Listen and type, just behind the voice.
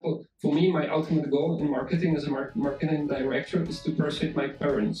For me, my ultimate goal in marketing as a marketing director is to persuade my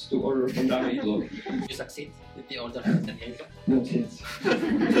parents to order from Dami Idlo. You succeed with the order from Dami Idlo? Not yet.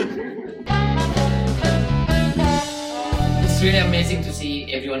 It's really amazing to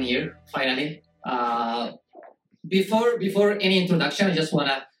see everyone here, finally. Before any introduction, I just want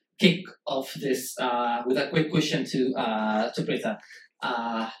to kick off this with a quick question to Preetha.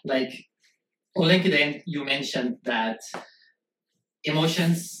 Like on LinkedIn, you mentioned that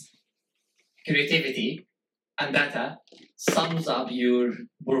emotions, creativity, and data sums up your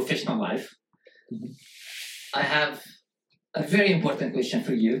professional life. Mm-hmm. I have a very important question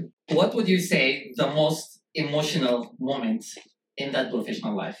for you. What would you say the most emotional moment in that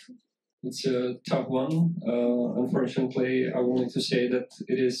professional life? It's a tough one. Unfortunately, I wanted to say that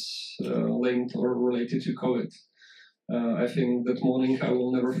it is linked or related to COVID. I think that morning I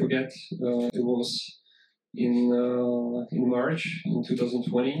will never forget. It was in March in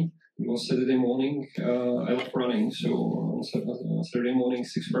 2020. It was Saturday morning. I love running, so on Saturday morning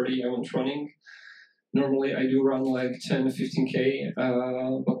 6:30 I went running. Normally I do run like 10, 15k,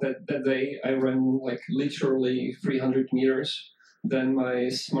 but that day I ran like literally 300 meters. Then my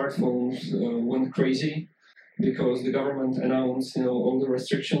smartphone went crazy because the government announced, all the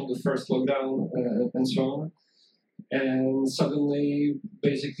restrictions, the first lockdown, and so on. And suddenly,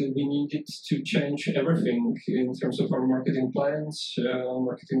 basically, we needed to change everything in terms of our marketing plans,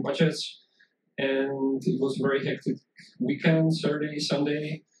 marketing budgets, and it was very hectic weekend, Saturday,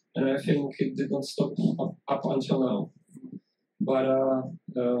 Sunday, and I think it did not stop up until now. But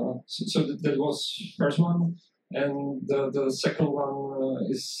so that was first one. And the second one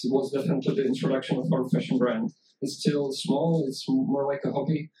was definitely the introduction of our fashion brand. It's still small, it's more like a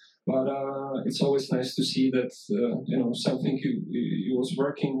hobby, but it's always nice to see that something you was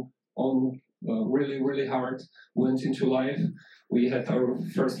working on really, really hard went into life. We had our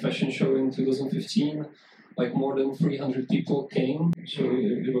first fashion show in 2015, like more than 300 people came, so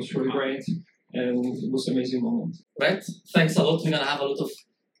it was really great, and it was an amazing moment. Right, thanks a lot. We're gonna have a lot of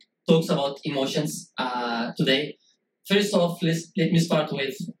talks about emotions today. First off, let me start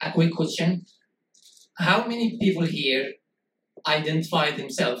with a quick question. How many people here identify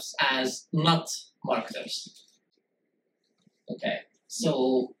themselves as not marketers? Okay,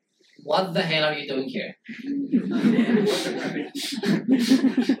 so what the hell are you doing here?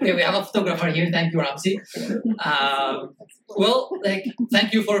 Okay, we have a photographer here. Thank you, Ramsey.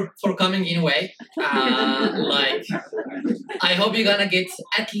 Thank you for coming in a way. I hope you're gonna get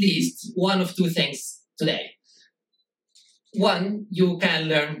at least one of two things today. One, you can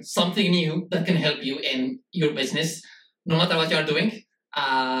learn something new that can help you in your business, no matter what you're doing.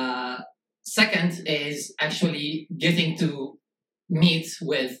 Second is actually getting to meet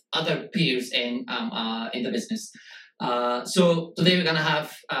with other peers in the business. So today we're gonna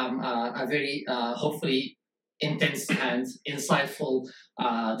have a very hopefully intense and insightful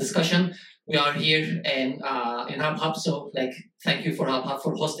discussion. We are here in HubHub, so thank you for HubHub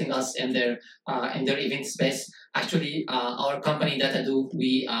for hosting us in their event space. Actually, our company DataDo,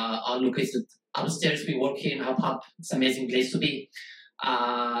 we are located upstairs. We work here in HubHub. It's an amazing place to be.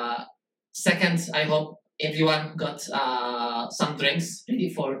 Second, I hope everyone got some drinks ready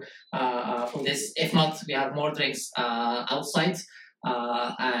for this. If not, we have more drinks outside.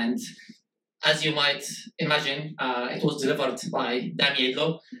 And as you might imagine, it was delivered by Dami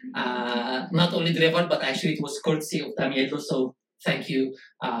Idlo. Not only delivered, but actually it was courtesy of Dami Idlo. So thank you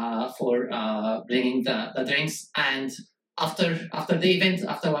for bringing the drinks. And after the event,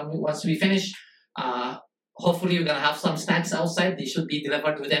 once we finish, hopefully we're gonna have some snacks outside. They should be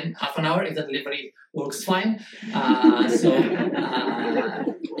delivered within half an hour if the delivery works fine.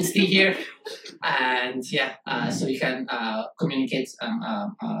 Stay here, and so you can communicate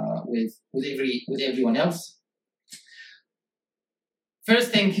with everyone else.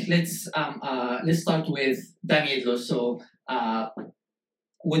 First thing, let's start with Dami Idlo. So,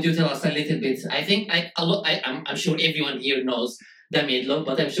 would you tell us a little bit? I think I'm sure everyone here knows Dami Idlo,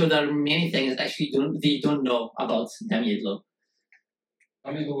 but I'm sure there are many things actually they don't know about Dami Idlo.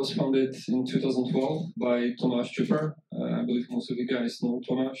 Dami Idlo was founded in 2012 by Tomasz Czuper. I believe most of you guys know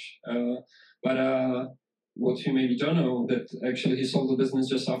Tomasz. But what you maybe don't know, that actually he sold the business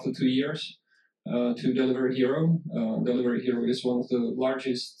just after 2 years to Delivery Hero. Delivery Hero is one of the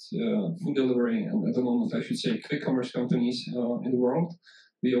largest food delivery, and at the moment I should say quick commerce companies in the world.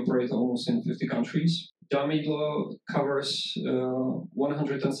 We operate almost in 50 countries. Dami Idlo covers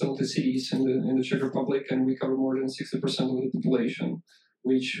 170 cities in the Czech Republic, and we cover more than 60% of the population,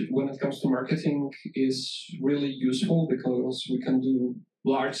 which when it comes to marketing is really useful because we can do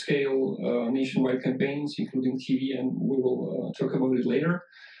large-scale nationwide campaigns, including TV, and we will talk about it later.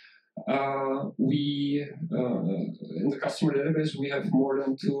 We in the customer database we have more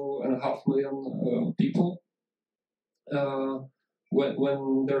than 2.5 million people.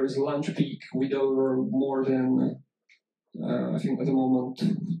 When there is lunch peak, we deliver more than I think at the moment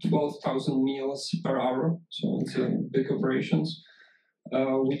 12,000 meals per hour. So it's a big operations.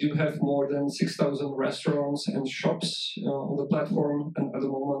 We do have more than 6,000 restaurants and shops on the platform, and at the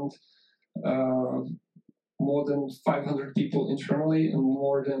moment, more than 500 people internally and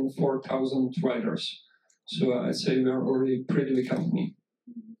more than 4,000 riders. So I'd say we are already a pretty big company.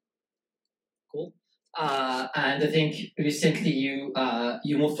 Cool. And I think recently you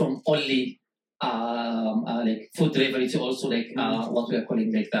moved from only like food delivery to also like what we are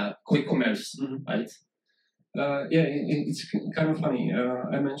calling like the quick commerce, right? Yeah, it's kind of funny.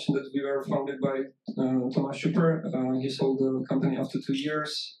 I mentioned that we were founded by Thomas Schupper. He sold the company after 2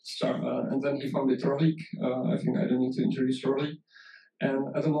 years, and then he founded Rohlik. I think I don't need to introduce Rohlik.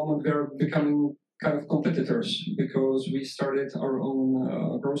 And at the moment, we are becoming kind of competitors because we started our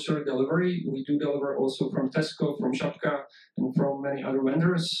own grocery delivery. We do deliver also from Tesco, from Żabka, and from many other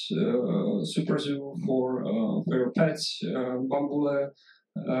vendors. SuperZoo for your pets, Bambule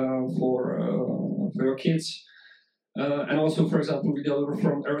for your kids. And also, for example, we deliver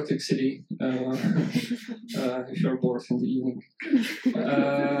from Erotic City if you're bored in the evening.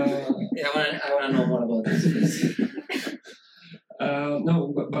 Yeah, I want to know more about this.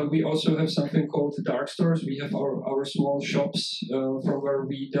 No, but we also have something called dark stores. We have our small shops from where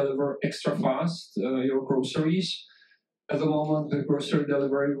we deliver extra fast your groceries. At the moment, the grocery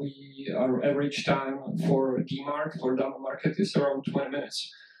delivery, our average time for DMart, for Dama Market, is around 20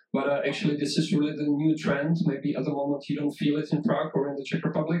 minutes. But actually, this is really the new trend. Maybe at the moment you don't feel it in Prague or in the Czech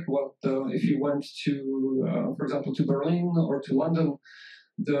Republic. Well, if you went to, for example, to Berlin or to London,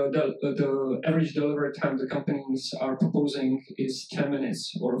 the average delivery time the companies are proposing is 10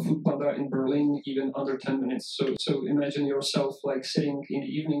 minutes, or Foodpanda in Berlin even under 10 minutes. So imagine yourself like sitting in the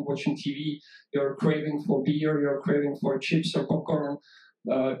evening watching TV, you're craving for beer, you're craving for chips or popcorn.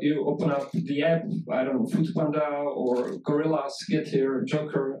 You open up the app, I don't know, Foodpanda or Gorillas, Get Here,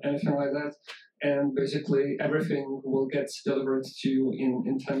 Joker, anything like that, and basically everything will get delivered to you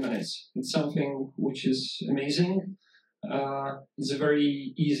in 10 minutes. It's something which is amazing. It's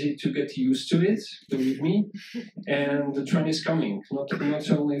very easy to get used to it, believe me, and the trend is coming, not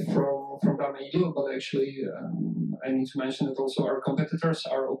only from Dama Edo, but actually I need to mention that also our competitors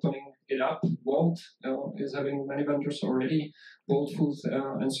are opening it up. Wolt is having many vendors already, Wolt Food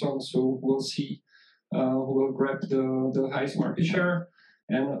and so on, so we'll see who will grab the highest market share.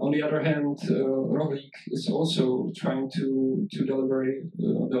 And on the other hand, Rohlik is also trying to deliver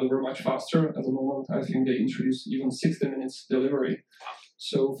much faster. At the moment, I think they introduced even 60 minutes delivery.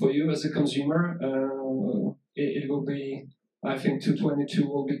 So for you as a consumer, it will be, I think 222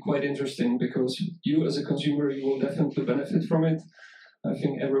 will be quite interesting because you as a consumer, you will definitely benefit from it. I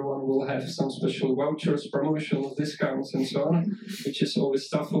think everyone will have some special vouchers, promotions, discounts, and so on, which is always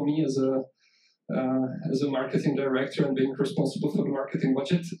tough for me as a marketing director and being responsible for the marketing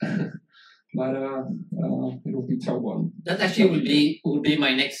budget. But it will be tough one. That actually will be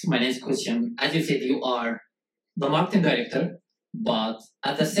my next question. As you said, you are the marketing director, but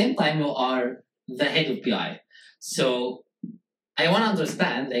at the same time you are the head of BI. So I want to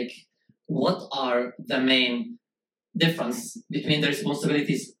understand like what are the main difference between the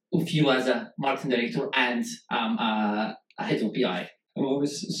responsibilities of you as a marketing director and a head of BI. I'm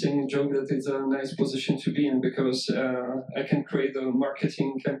always saying a joke that it's a nice position to be in because I can create the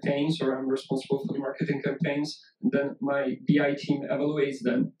marketing campaigns, or I'm responsible for the marketing campaigns, and then my BI team evaluates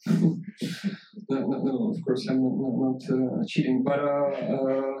them. No, of course I'm not cheating, but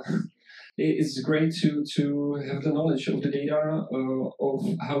it's great to have the knowledge of the data, of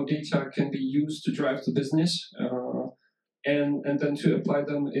how data can be used to drive the business. And then to apply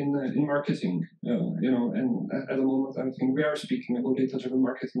them in marketing, and at the moment I think we are speaking about data-driven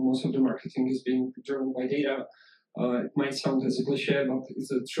marketing. Most of the marketing is being driven by data. It might sound as a cliche, but it's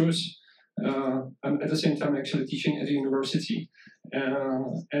the truth. I'm at the same time actually teaching at a university,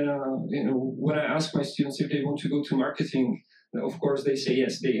 when I ask my students if they want to go to marketing, of course they say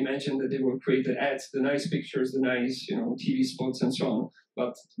yes. They imagine that they will create the ads, the nice pictures, the nice TV spots and so on.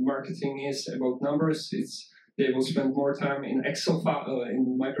 But marketing is about numbers. They will spend more time in Excel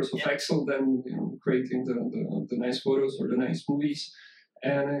in Microsoft Excel than creating the nice photos or the nice movies,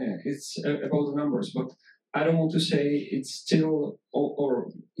 and it's about the numbers. But I don't want to say it's still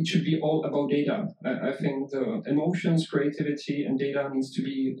or it should be all about data. I think the emotions, creativity, and data needs to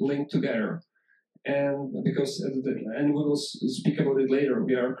be linked together, and because and we will speak about it later.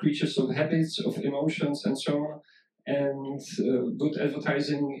 We are creatures of habits, of emotions, and so on. And good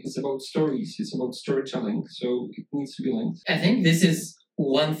advertising is about stories. It's about storytelling. So it needs to be linked. I think this is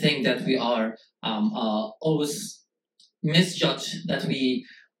one thing that we are always misjudge, that we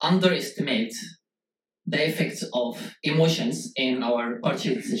underestimate the effects of emotions in our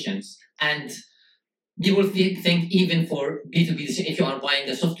purchase decisions. And people think even for B2B decision, if you are buying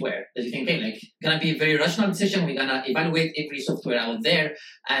the software, that you think, okay, like, gonna be a very rational decision. We're gonna evaluate every software out there,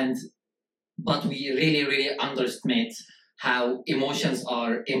 but we really, really underestimate how emotions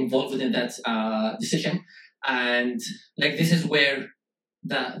are involved in that decision. And like, this is where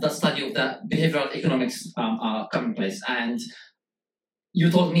the study of the behavioral economics come in place. And you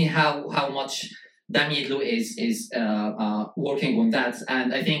told me how much Damien Lou is working on that.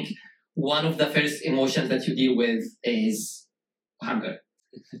 And I think one of the first emotions that you deal with is hunger.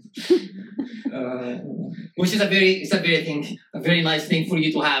 Which is a very nice thing for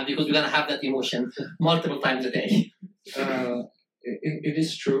you to have, because you're gonna have that emotion multiple times a day. It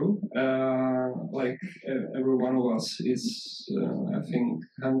is true. Like every one of us is, I think,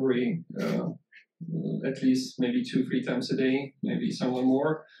 hungry at least maybe 2-3 times a day, maybe someone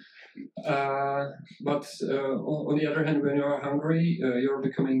more. But on the other hand, when you are hungry, you're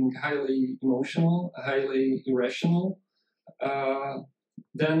becoming highly emotional, highly irrational.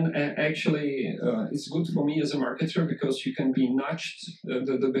 Then actually it's good for me as a marketer, because you can be nudged.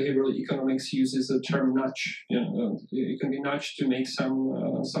 The behavioral economics uses the term nudge. You can be nudged to make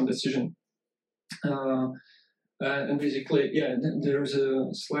some decision. And basically, yeah, there's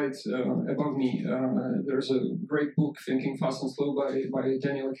a slide above me. There's a great book, Thinking Fast and Slow, by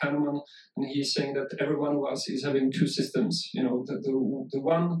Daniel Kahneman, and he's saying that every one of us is having two systems. The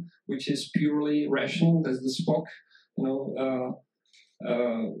one which is purely rational, that's the Spock.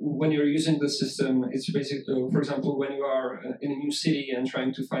 When you're using the system, it's basically, for example, when you are in a new city and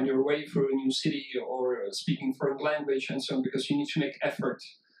trying to find your way through a new city, or speaking foreign language and so on, because you need to make effort.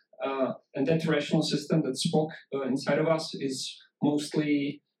 And that rational system, that Spock inside of us, is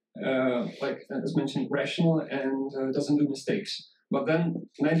mostly, like as mentioned, rational and doesn't do mistakes. But then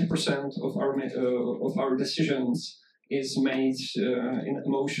 90% of our decisions is made in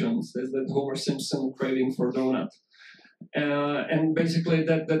emotions. There's that Homer Simpson craving for donut. And basically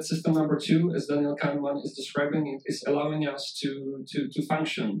that system number 2, as Daniel Kahneman is describing it, is allowing us to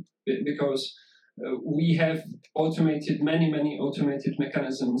function, because we have many automated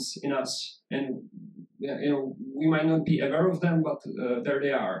mechanisms in us, and we might not be aware of them, but there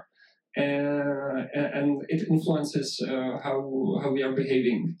they are, and it influences how we are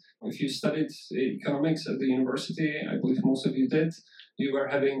behaving. If you studied economics at the university, I believe most of you did, you were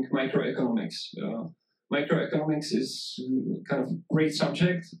having microeconomics. Microeconomics is kind of a great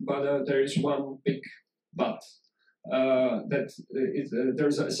subject, but there is one big but.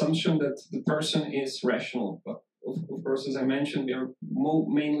 There's an assumption that the person is rational, but of course, as I mentioned, we are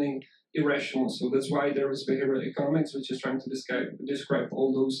mainly irrational. So that's why there is behavioral economics, which is trying to describe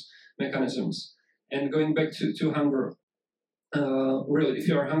all those mechanisms. And going back to hunger, really, if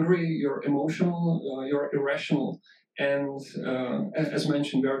you are hungry, you're emotional, you're irrational. And as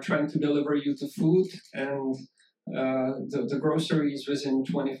mentioned, we are trying to deliver you the food and the groceries within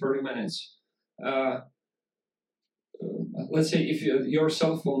 20-30 minutes. Let's say if your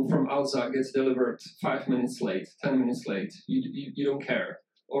cell phone from Alza gets delivered 5 minutes late, 10 minutes late, you don't care.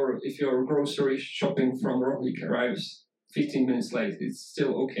 Or if your grocery shopping from Rohlik arrives 15 minutes late, it's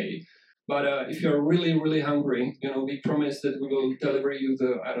still okay. But if you're really, really hungry, we promise that we will deliver you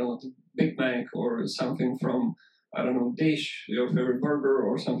the Big Mac or something from, Dish, your favorite burger,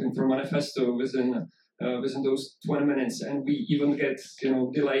 or something from Manifesto within those 20 minutes. And we even get,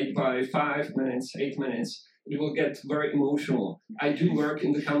 delayed by 5 minutes, 8 minutes. It will get very emotional. I do work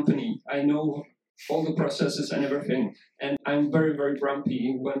in the company. I know all the processes and everything. And I'm very, very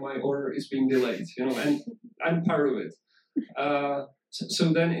grumpy when my order is being delayed, and I'm part of it.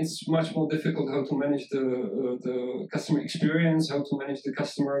 So then it's much more difficult how to manage the customer experience, how to manage the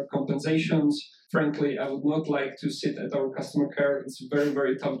customer compensations. Frankly, I would not like to sit at our customer care. It's a very,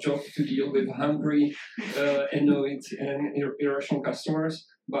 very tough job to deal with hungry, annoyed, and irrational customers.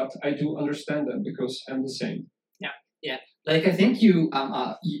 But I do understand them, because I'm the same. Yeah. Like, I think you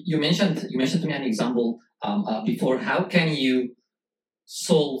mentioned to me an example before. How can you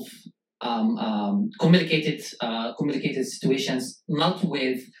solve complicated situations, not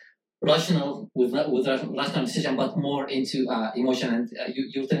with rational decision, but more into emotion? And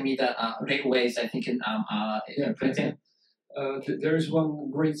you tell me that railways, I think in Britain. There is one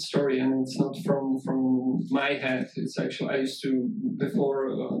great story, and it's not from my head. It's actually, I used to, before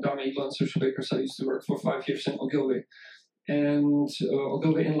Damien Lou and Social Bakers, I used to work for 5 years in Ogilvy. And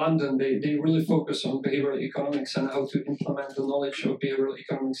Ogilvy in London, they really focus on behavioral economics and how to implement the knowledge of behavioral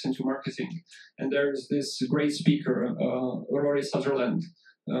economics into marketing. And there's this great speaker, Rory Sutherland.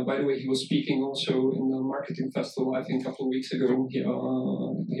 By the way, he was speaking also in the marketing festival, I think a couple of weeks ago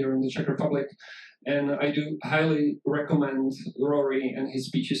here in the Czech Republic. And I do highly recommend Rory and his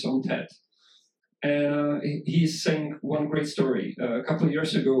speeches on TED. He's saying one great story. A couple of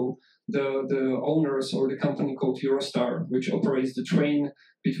years ago, the owners or the company called Eurostar, which operates the train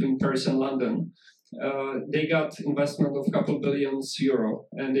between Paris and London, they got investment of a couple billions euro,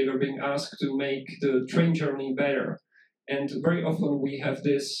 and they were being asked to make the train journey better. And very often we have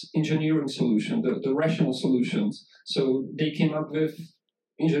this engineering solution, the rational solutions. So they came up with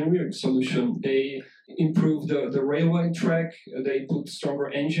engineering solution. They improved the railway track. They put stronger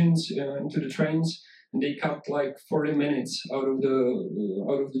engines into the trains, and they cut like 40 minutes out of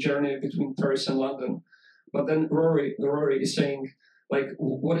the journey between Paris and London. But then Rory is saying, like,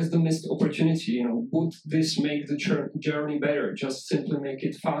 what is the missed opportunity? Would this make the journey better? Just simply make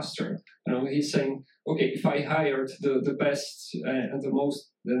it faster. He's saying, okay, if I hired the best and the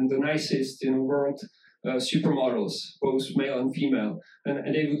most and the nicest in the world supermodels, both male and female,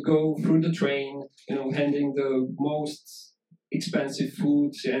 and they would go through the train, handing the most expensive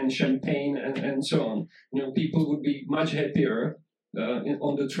food and champagne and so on. People would be much happier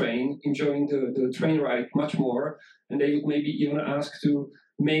on the train, enjoying the train ride much more, and they would maybe even ask to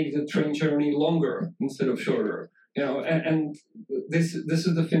make the train journey longer instead of shorter. And this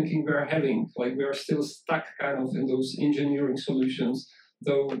is the thinking we're having. Like, we are still stuck kind of in those engineering solutions,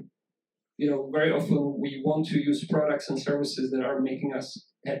 though. Very often we want to use products and services that are making us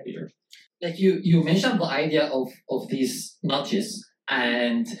happier. Like you mentioned the idea of these nudges,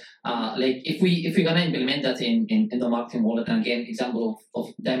 and like if we're gonna implement that in the marketing world, and again example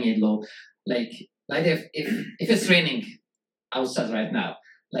of Damian Law, like if it's raining outside right now,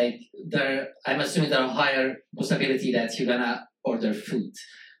 like I'm assuming there are higher possibility that you're gonna order food.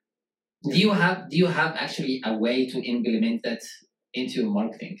 Do you have actually a way to implement that into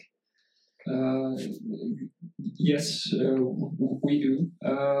marketing? Yes, we do.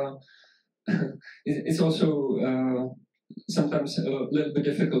 It's also sometimes a little bit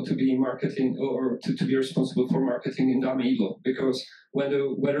difficult to be in marketing or to be responsible for marketing in Damiidlo, because when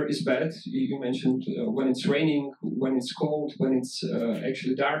the weather is bad, you mentioned when it's raining, when it's cold, when it's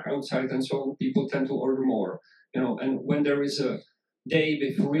actually dark outside and so on, people tend to order more. And when there is a day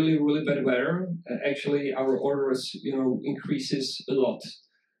with really, really bad weather, actually our orders, increases a lot.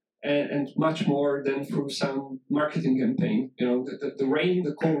 And much more than through some marketing campaign. The rain,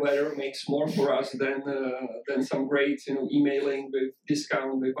 the cold weather makes more for us than some great, emailing with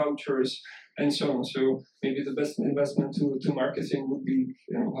discount, with vouchers, and so on. So maybe the best investment to marketing would be,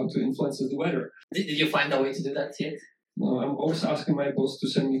 how to influence the weather. Did you find a way to do that yet? I'm always asking my boss to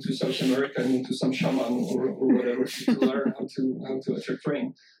send me to South America and to some shaman or whatever to learn how to attract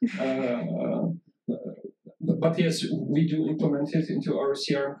rain. But yes, we do implement it into our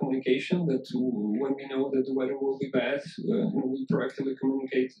CRM communication, that when we know that the weather will be bad, we proactively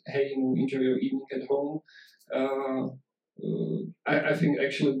communicate, hey, enjoy your evening at home. I think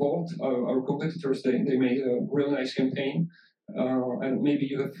actually Bolt, our competitors, they made a real nice campaign. And maybe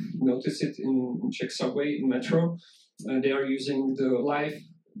you have noticed it in Czech subway, in Metro. They are using the live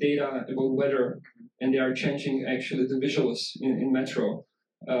data about weather, and they are changing actually the visuals in Metro.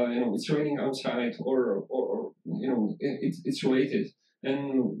 It's raining outside, or it's related.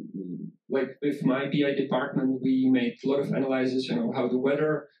 And like with my BI department, we made a lot of analysis, how the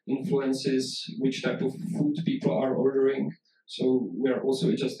weather influences which type of food people are ordering. So we are also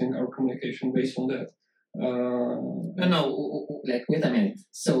adjusting our communication based on that. No, like wait a minute.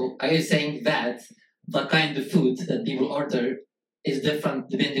 So are you saying that the kind of food that people order is different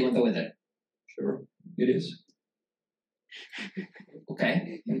depending on the weather? Sure, it is.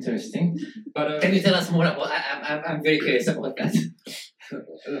 Okay, interesting. But can you tell us more about? I'm very curious about that.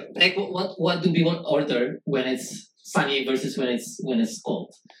 Like, what do people order when it's sunny versus when it's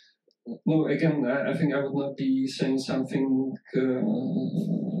cold? No, again, I think I would not be saying something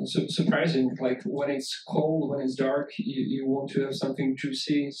surprising. Like when it's cold, when it's dark, you want to have something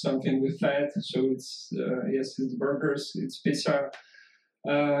juicy, something with fat. So it's yes, it's burgers, it's pizza.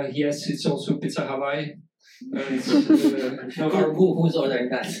 Yes, it's also Pizza Hawaii. Who's ordering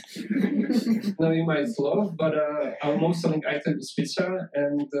that? No, you might love, but our most selling item is pizza,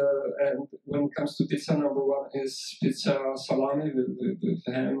 and when it comes to pizza, number one is pizza salami with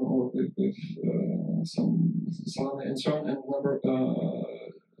ham or with some salami and so on, and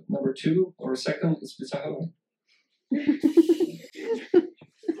number two or second is Pizza Hawaii.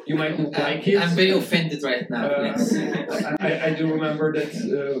 you might not like it. I'm very offended right now. Yes. I do remember that,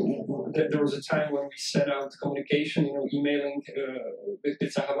 that there was a time when we set out communication, emailing with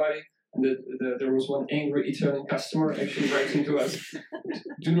Pizza Hawaii, and there was one angry Italian customer actually writing to us,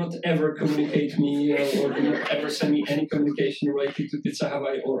 do not ever communicate me or do not ever send me any communication related to Pizza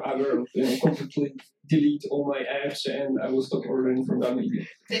Hawaii or other, completely delete all my apps and I will stop ordering from that media.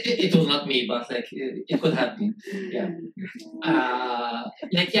 It was not me, but like it could have been. Yeah.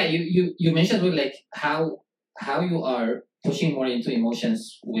 You mentioned with like how you are pushing more into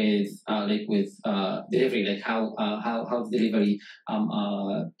emotions with delivery, like how delivery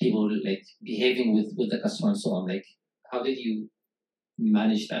people like behaving with the customer and so on. Like how did you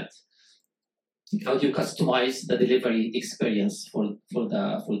manage that? How do you customize the delivery experience for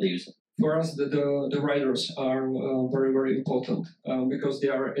the user? For us, the riders are very, very important because they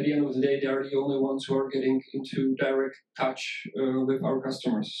are, at the end of the day, they are the only ones who are getting into direct touch with our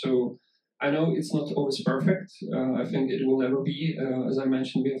customers. So I know it's not always perfect. I think it will never be. As I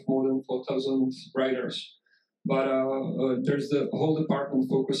mentioned, we have more than 4,000 riders. But there's the whole department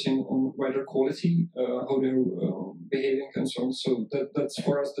focusing on rider quality, how they're behaving and so on. So that's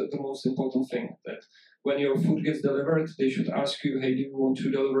for us the most important thing, that when your food gets delivered, they should ask you, hey, do you want to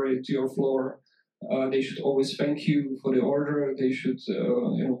deliver it to your floor? They should always thank you for the order. They should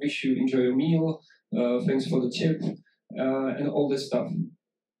wish you enjoy your meal, thanks for the tip, and all this stuff.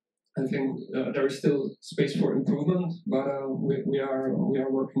 I think there is still space for improvement, but we are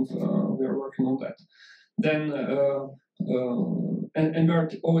working on that. Then and we're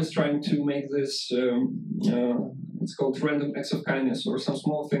always trying to make this. It's called random acts of kindness, or some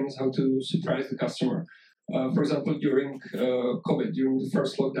small things how to surprise the customer. For example, during COVID, during the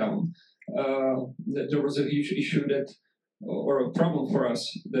first lockdown, there was a huge issue or a problem for us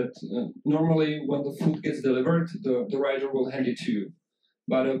that normally when the food gets delivered, the rider will hand it to you.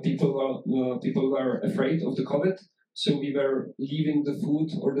 But people were afraid of the COVID, so we were leaving the food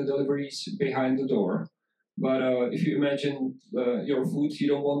or the deliveries behind the door. But if you imagine your food, you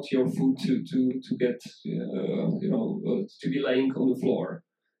don't want your food to get to be laying on the floor,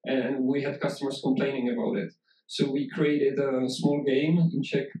 and we had customers complaining about it. So we created a small game in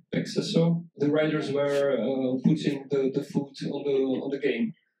Czech Pexeso. The riders were putting the food on the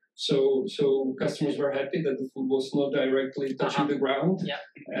game. So customers were happy that the food was not directly touching the ground. Yeah.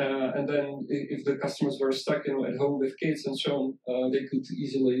 And then if the customers were stuck at home with kids and so on, they could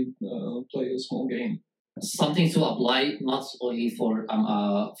easily play a small game. Something to apply not only for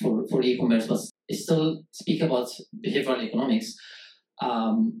e-commerce, but still speak about behavioral economics.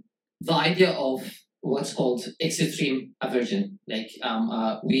 The idea of what's called extreme aversion, like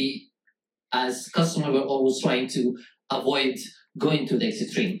we as customers were always trying to avoid going to the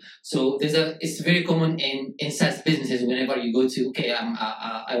extreme. So it's very common in SaaS businesses. Whenever you go to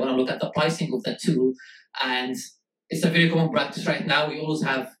I want to look at the pricing of the tool, and it's a very common practice right now. We always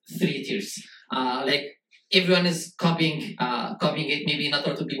have 3 tiers. Like everyone is copying it. Maybe not a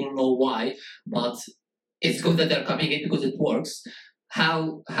lot of people know why, but it's good that they're copying it because it works.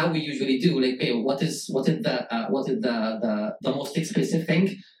 How we usually do, like, okay, what is the most expensive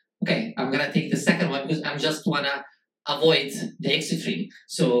thing? Okay, I'm gonna take the second one because I'm just wanna avoid the extreme.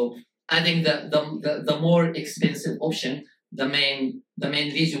 So I think the more expensive option, the main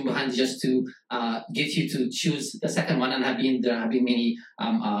reason behind just to get you to choose the second one, and there have been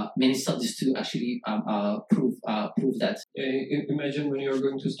many studies to actually prove that. Imagine when you're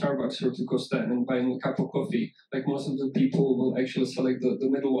going to Starbucks or to Costa and buying a cup of coffee, like most of the people will actually select the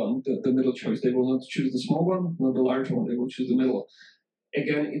middle one, the middle choice. They will not choose the small one, not the large one. They will choose the middle.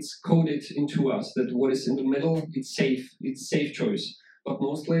 Again, it's coded into us that what is in the middle, it's safe choice. But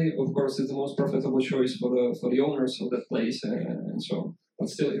mostly, of course, it's the most profitable choice for the owners of that place and so on. But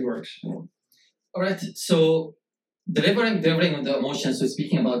still, it works. All right. So delivering on the emotions. So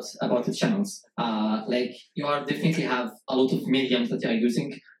speaking about the channels, like you are definitely have a lot of mediums that you are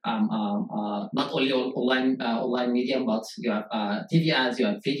using. Not only online medium, but you have TV ads, you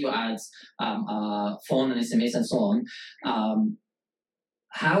have video ads, phone and SMS and so on.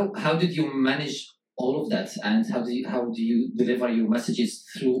 How did you manage all of that, and how do you deliver your messages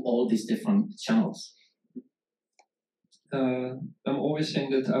through all these different channels? I'm always saying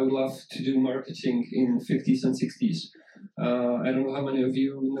that I would love to do marketing in 50s and 60s. I don't know how many of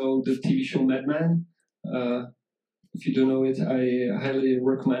you know the TV show Mad Men. If you don't know it, I highly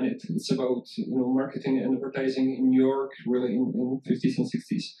recommend it. It's about marketing and advertising in New York, really in 50s and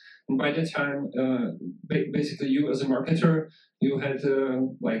 60s. And by that time, basically you as a marketer, you had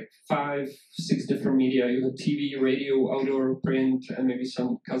like 5-6 different media. You had TV, radio, outdoor, print, and maybe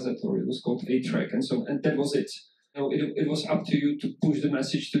some cassette, or it was called 8-track, and so on. And that was it. It was up to you to push the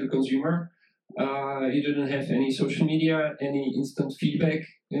message to the consumer. You didn't have any social media, any instant feedback,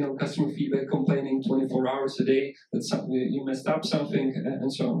 customer feedback complaining 24 hours a day that you messed up something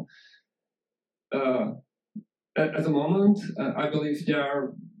and so on. At the moment, I believe there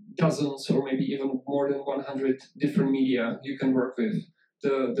are dozens or maybe even more than 100 different media you can work with.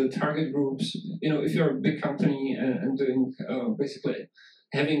 The target groups, if you're a big company and doing basically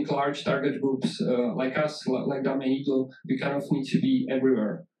having large target groups like us, like Dame Jídlo, we kind of need to be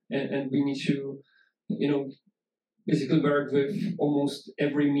everywhere. And we need to, basically work with almost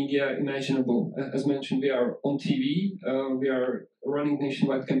every media imaginable. As mentioned, we are on TV, we are running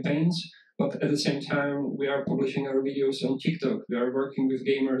nationwide campaigns, but at the same time, we are publishing our videos on TikTok. We are working with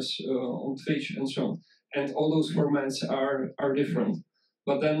gamers on Twitch and so on. And all those formats are different.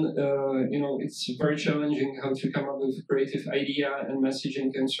 But then, it's very challenging how to come up with a creative idea and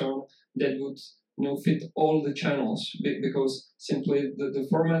messaging and so on that would fit all the channels, because simply the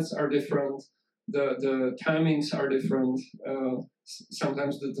formats are different, the timings are different,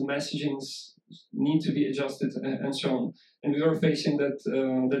 sometimes the messagings need to be adjusted and so on. And we were facing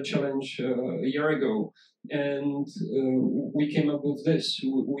that challenge a year ago, and we came up with this.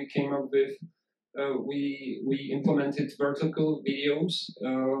 We came up with we implemented vertical videos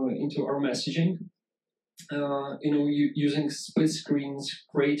into our messaging. Using split screens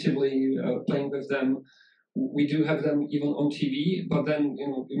creatively, playing with them. We do have them even on TV, but then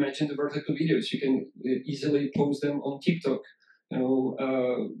imagine the vertical videos. You can easily post them on TikTok.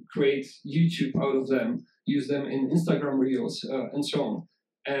 Create YouTube out of them, use them in Instagram Reels, and so on.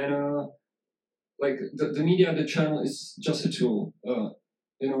 And like the media, the channel is just a tool.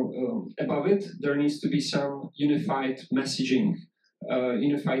 Above it, there needs to be some unified messaging,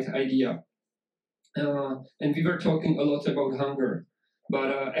 unified idea. And we were talking a lot about hunger,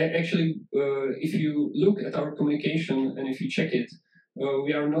 but actually, if you look at our communication and if you check it,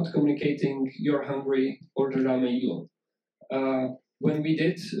 we are not communicating "you're hungry" or "the Dame Jídlo." When we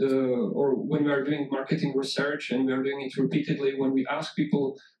did, or when we are doing marketing research and we are doing it repeatedly, when we ask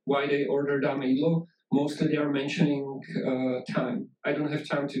people why they order Dame Jídlo, mostly they are mentioning time. I don't have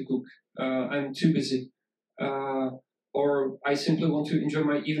time to cook. I'm too busy. Or I simply want to enjoy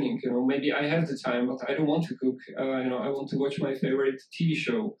my evening. Maybe I have the time, but I don't want to cook. I want to watch my favorite TV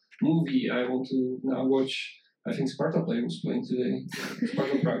show, movie. I want to now watch. I think Sparta Play was playing today.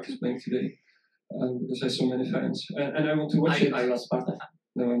 Sparta Prague is playing today, because I have so many fans, and I want to watch it. Are you a Sparta fan?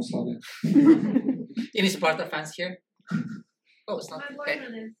 No, I'm Slavia. Any Sparta fans here? Oh, it's not. My Okay.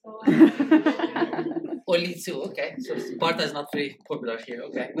 boyfriend is, so Only two. Okay, so Sparta is not very popular here.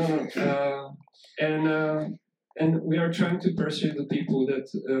 Okay. No, and we are trying to persuade the people that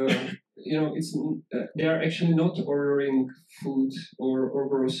they are actually not ordering food or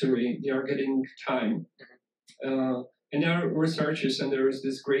grocery. They are getting time. And there are researchers, and there is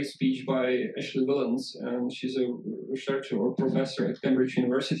this great speech by Ashley Willens, and she's a researcher or professor at Cambridge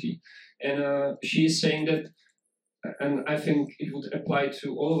University, and she is saying that, and I think it would apply to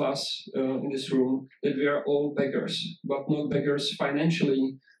all of us in this room, that we are all beggars, but not beggars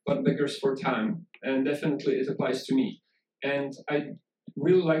financially, but beggars for time. And definitely it applies to me. And I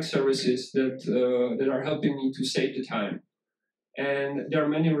really like services that are helping me to save the time. And there are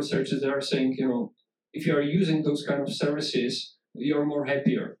many researchers that are saying, if you are using those kind of services, you're more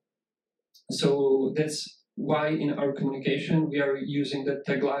happier. So that's why in our communication we are using that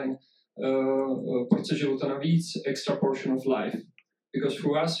tagline, porce života navíc, extra portion of life. Because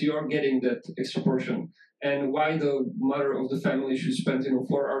for us, you are getting that extra portion. And why the mother of the family should spend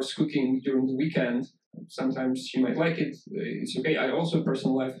 4 hours cooking during the weekend, sometimes she might like it, it's okay. I also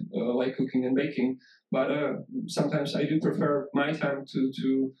personally like cooking and baking, but sometimes I do prefer my time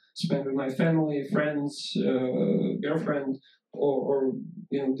to spend with my family, friends, girlfriend, or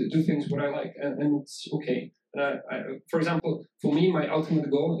to do things what I like, and it's okay. For example, for me, my ultimate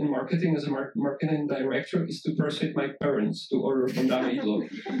goal in marketing as a marketing director is to persuade my parents to order from Dame Jídlo,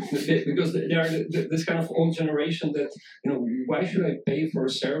 because they are this kind of old generation that why should I pay for a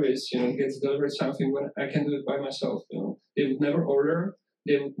service? Gets delivered something when I can do it by myself. They would never order.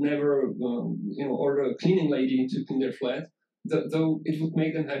 They would never order a cleaning lady to clean their flat, though it would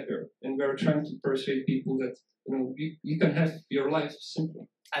make them happier. And we are trying to persuade people that you can have your life simple.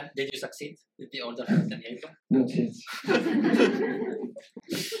 And did you succeed with the order from Dame Jídlo? Not yet.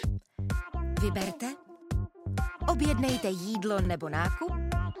 Vyberte, objednejte jídlo nebo nákup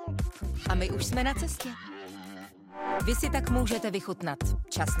a my už jsme na cestě. Vy si tak můžete vychutnat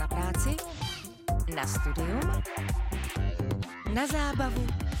čas na práci, na studium, na zábavu,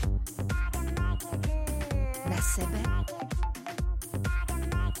 na sebe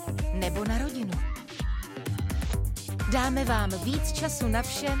nebo na rodinu. Dáme vám víc času na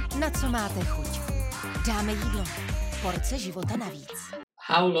vše, na co máte chuť. Dáme jídlo. Porce života navíc.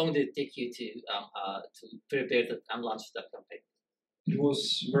 How long did it take you to prepare and launch that campaign? It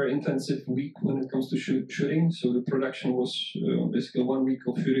was a very intensive week when it comes to shooting. So the production was basically 1 week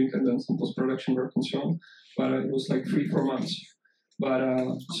of shooting and then some post-production work and so on. But it was like 3-4 months. But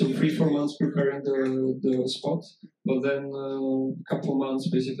so 3-4 months preparing the spot, but then a couple months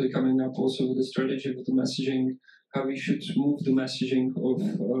basically coming up also with the strategy, with the messaging, how we should move the messaging of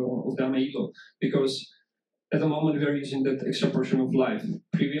Dame Jídlo. Because at the moment we are using that extra portion of life.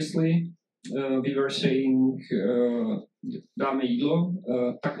 Previously we were saying Dame Jídlo,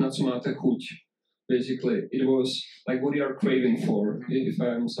 tak na co máte chuť. Basically, it was like what you are craving for, if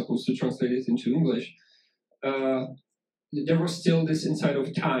I'm supposed to translate it into English. There was still this inside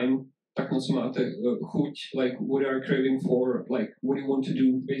of time, tak na co máte chuť, like what you are craving for, like what you want to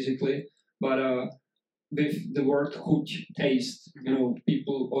do, basically. But with the word chuť, taste,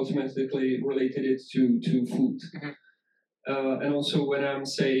 people automatically related it to food. And also when I'm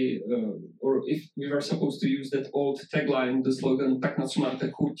or if we were supposed to use that old tagline, the slogan, tak na co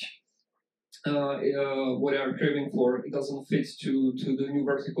máte chuť, what you are craving for, it doesn't fit to the new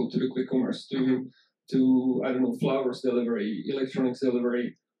vertical, to the quick commerce, to I don't know, flowers delivery, electronics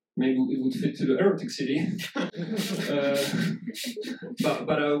delivery. Maybe it would fit to the erotic city. but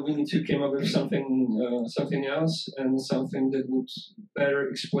we need to come up with something else and something that would better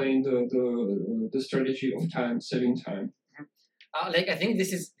explain the strategy of saving time. I think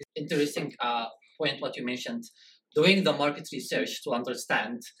this is interesting point what you mentioned, doing the market research to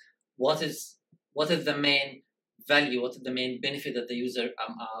understand what is the main value, what is the main benefit that the user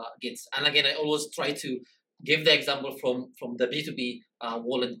gets. And again, I always try to give the example from the B2B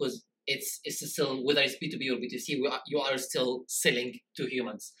wallet, because it's still, whether it's B2B or B2C, you are still selling to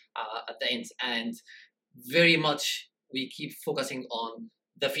humans at the end. And very much we keep focusing on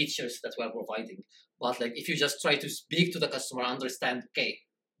the features that we are providing. But like if you just try to speak to the customer, understand, okay,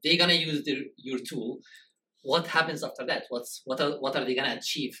 they're gonna use your tool. What happens after that? What are they gonna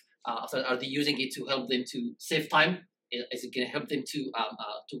achieve? Are they using it to help them to save time? Is it going to help them to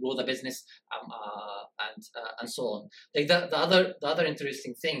grow the business and so on? Like the other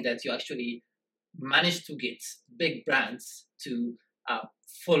interesting thing that you actually managed to get big brands to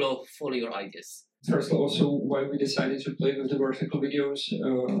follow your ideas. First, also why we decided to play with the vertical videos.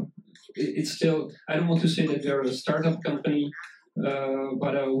 It's still, I don't want to say that we are a startup company,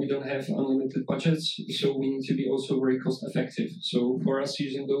 but we don't have unlimited budgets, so we need to be also very cost effective. So for us,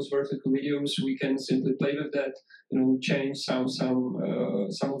 using those vertical videos, we can simply play with that, change some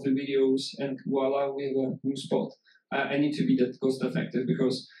of the videos, and voila, we have a new spot. I need to be that cost effective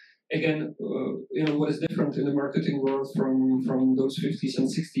because, again, what is different in the marketing world from those 50s and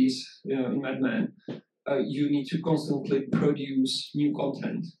 60s in Mad Men? You need to constantly produce new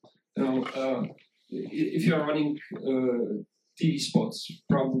content. If you are running TV spots,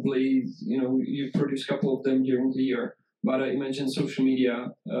 probably you produce a couple of them during the year. But imagine social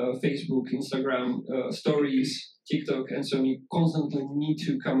media, Facebook, Instagram, stories, TikTok, and so on. You constantly need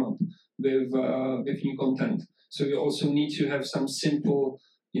to come up with new content. So you also need to have some simple,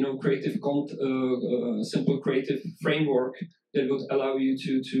 simple creative framework that would allow you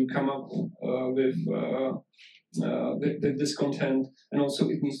to come up with this content, and also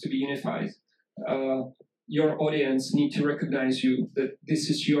it needs to be unified. Your audience need to recognize you, that this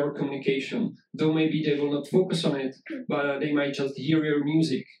is your communication. Though maybe they will not focus on it, but they might just hear your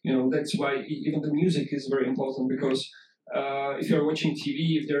music. That's why even the music is very important, because if you're watching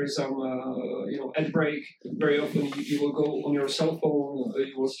TV, if there is some ad break, very often you will go on your cell phone,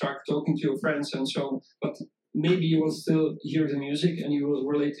 you will start talking to your friends and so on. But maybe you will still hear the music and you will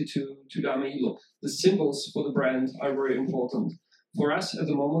relate it to Dame Jídlo. The symbols for the brand are very important. For us at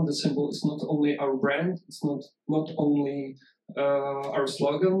the moment, the symbol is not only our brand, it's not only our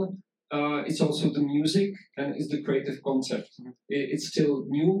slogan, it's also the music and it's the creative concept. It's still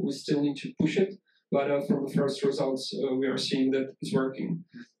new, we still need to push it, but from the first results, we are seeing that it's working.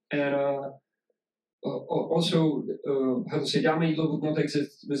 And also, Dame Jídlo would not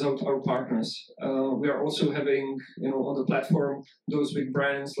exist without our partners. We are also having, on the platform, those big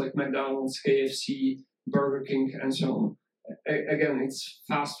brands like McDonald's, KFC, Burger King, and so on. Again, it's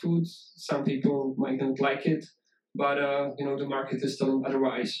fast food. Some people might not like it, but the market is telling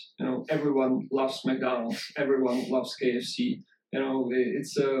otherwise. Everyone loves McDonald's. Everyone loves KFC.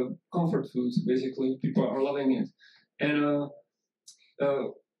 It's a comfort food. Basically, people are loving it, and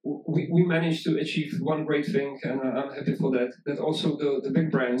we managed to achieve one great thing, and I'm happy for that. That also the big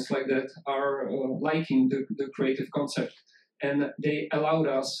brands like that are liking the creative concept. and they allowed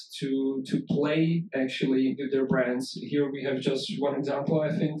us to play actually with their brands. Here we have just one example,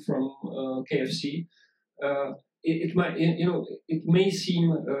 I think, from KFC. It might, it may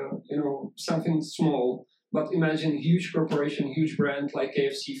seem, something small, but imagine a huge corporation, huge brand like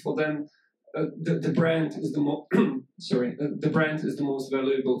KFC. For them, the brand is the brand is the most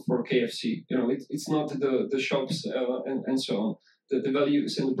valuable for KFC. It's not the shops and so on. The value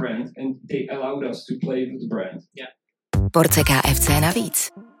is in the brand, and they allowed us to play with the brand. Yeah. Porce KFC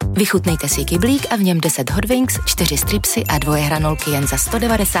navíc. Vychutnejte si kyblík a v něm 10 hot wings, 4 stripsy a 2 hranolky jen za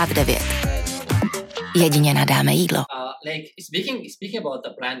 199. Jedině nadáme jídlo. Speaking about the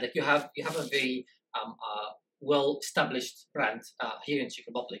brand, like you have a very well-established brand here in Czech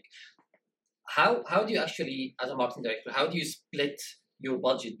Republic. How do you actually, as a marketing director, how do you split your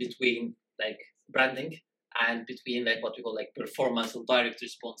budget between like branding and between like what we call like performance or direct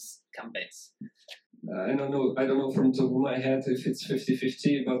response campaigns? I don't know from the top of my head if it's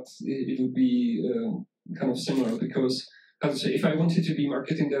 50-50, but it would be kind of similar, because if I wanted to be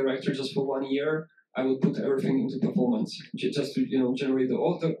marketing director just for 1 year, I would put everything into performance, just to generate the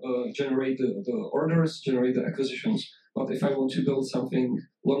orders, generate the acquisitions. But if I want to build something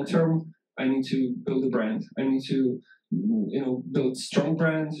long term, I need to build a brand. I need to build strong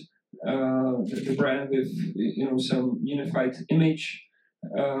brand, the brand with some unified image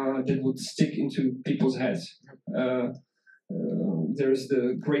that would stick into people's heads. There's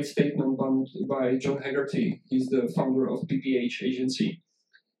the great statement by John Hegarty. He's the founder of PPH agency.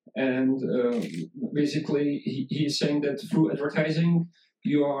 And basically, he is saying that through advertising,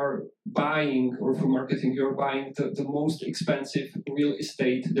 you are buying, or through marketing, you're buying the most expensive real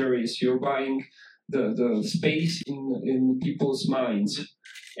estate there is. You're buying the space in people's minds.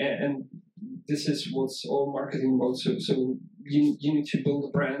 And this is what's all marketing about. So you need to build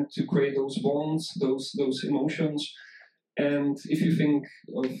a brand to create those bonds, those emotions. And if you think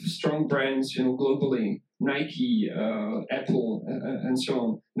of strong brands, globally, Nike, Apple, and so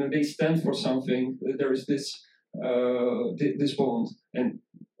on, they stand for something. There is this bond. And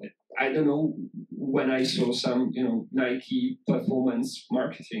I don't know when I saw some, Nike performance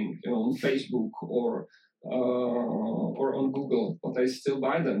marketing, on Facebook or on Google, but I still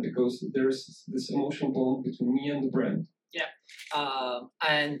buy them because there's this emotional bond between me and the brand. Yeah,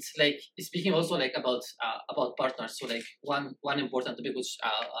 and like speaking also like about partners. So like one important topic which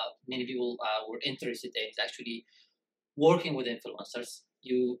many people were interested in is actually working with influencers.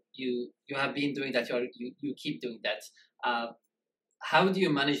 You have been doing that. You keep doing that. How do you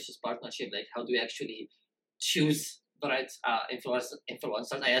manage this partnership? Like, how do you actually choose the right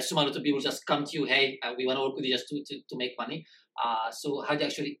influencers? I assume a lot of people just come to you, hey, we want to work with you just to make money. So how do you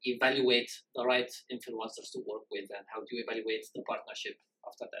actually evaluate the right influencers to work with, and how do you evaluate the partnership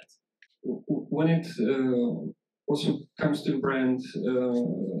after that? When it also comes to the brand,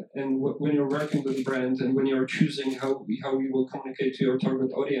 and when you're working with the brand, and when you're choosing how you will communicate to your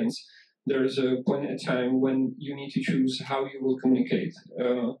target audience, there's a point in time when you need to choose how you will communicate.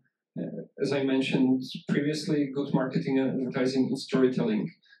 As I mentioned previously, good marketing and advertising is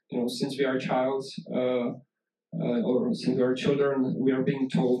storytelling. Since we are a child, or since we are children, we are being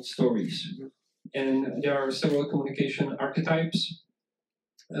told stories. And there are several communication archetypes.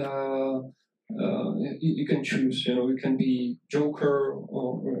 You can choose, you can be joker,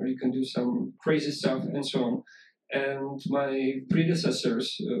 or you can do some crazy stuff and so on. And my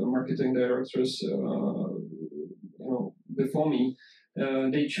predecessors, marketing directors, before me,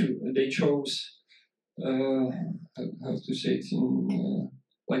 they chose how to say it in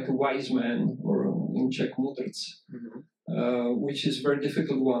like a wise man, or in Czech mudrc, which is a very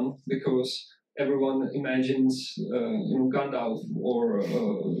difficult one because everyone imagines Gandalf or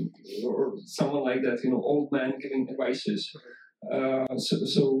someone like that, old man giving advices.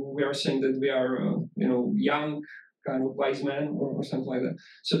 So we are saying that we are young kind of wise man or something like that.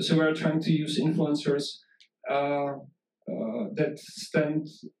 So we are trying to use influencers that stand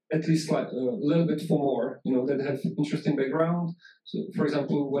at least like a little bit for more, that have interesting background. So, for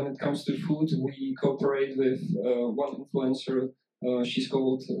example, when it comes to food, we cooperate with one influencer. She's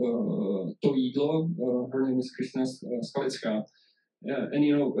called To Jídlo. Her name is Kristina Skalická. And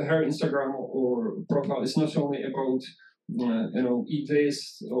her Instagram or profile is not only about eat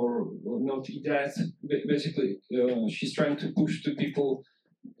this or not eat that. Basically, she's trying to push to people.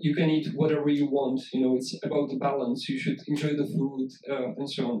 You can eat whatever you want. It's about the balance. You should enjoy the food and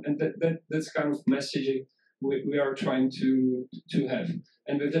so on. And that's kind of messaging we are trying to have.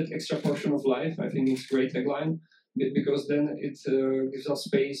 And with that extra portion of life, I think it's a great tagline, because then it gives us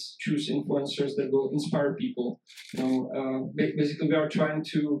space, choose influencers that will inspire people. Basically, we are trying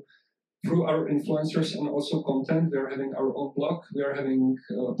to through our influencers and also content. We are having our own blog. We are having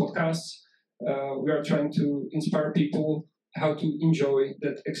podcasts. We are trying to inspire people how to enjoy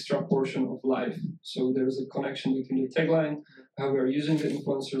that extra portion of life. So there's a connection between the tagline, how we are using the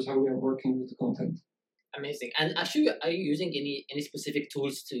influencers, how we are working with the content. Amazing. And actually, are you using any specific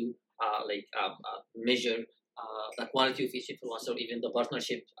tools to measure the quality of each influencer, or even the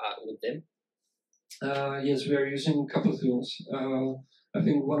partnership with them? Yes, we are using a couple of tools. I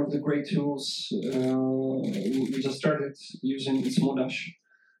think one of the great tools we just started using is Modash.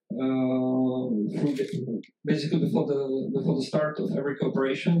 Basically, before the start of every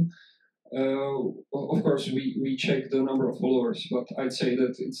cooperation, of course, we check the number of followers, but I'd say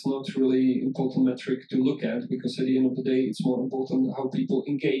that it's not really important metric to look at, because at the end of the day, it's more important how people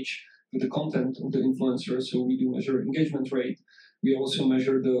engage with the content of the influencer. So we do measure engagement rate. We also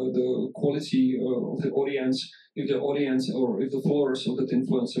measure the quality of the audience, if the audience or if the followers of the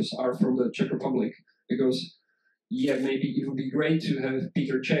influencers are from the Czech Republic, because maybe it would be great to have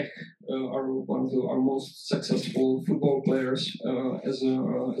Peter Cech, one of our most successful football players, as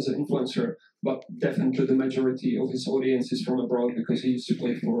an influencer. But definitely the majority of his audience is from abroad, because he used to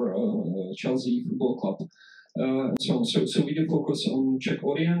play for Chelsea Football Club. And so on. So we do focus on Czech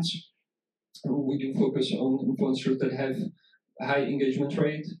audience. We do focus on influencers that have high engagement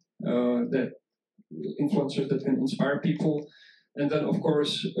rate, that influencers that can inspire people. And then, of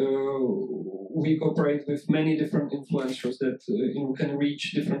course, we cooperate with many different influencers that can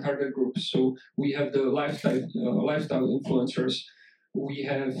reach different target groups. So we have the lifestyle influencers. We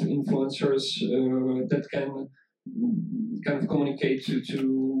have influencers that can kind of communicate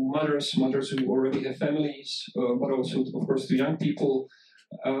to mothers who already have families, but also, of course, to young people.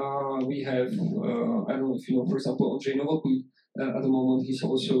 We have, I don't know if you know, for example, Ondřej Novotný. At the moment, he's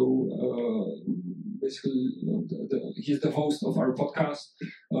also basically he's the host of our podcast.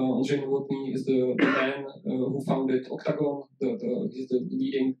 Ondřej Novotný is the man who founded Octagon. He's the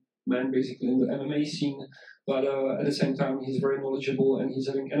leading man basically in the MMA scene. But at the same time, he's very knowledgeable, and he's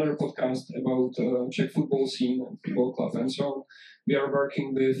having another podcast about Czech football scene and football club and so on. We are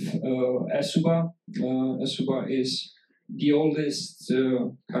working with Esuba. Esuba is the oldest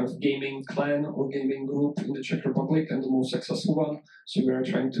kind of gaming clan or gaming group in the Czech Republic, and the most successful one. So we are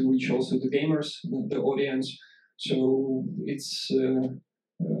trying to reach also the gamers, the audience. So it's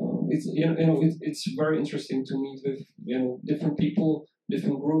very interesting to meet with different people,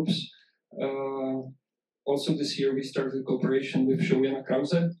 different groups. Also this year we started cooperation with Jana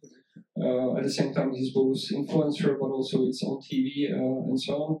Krause. At the same time, he's both influencer, but also it's on TV and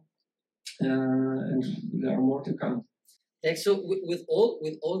so on. And there are more to come. Like, so with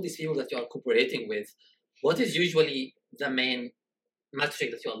all these people that you are cooperating with, what is usually the main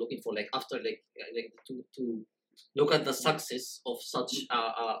metric that you are looking for? Like after to look at the success of such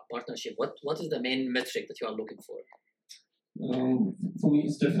a partnership, what is the main metric that you are looking for? For me,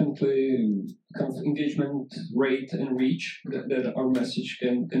 it's definitely kind of engagement rate and reach that our message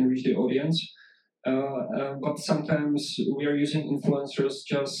can reach the audience. But sometimes we are using influencers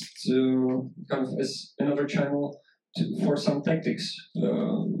just kind of as another channel for some tactics.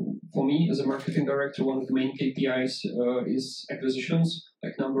 For me, as a marketing director, one of the main KPIs is acquisitions,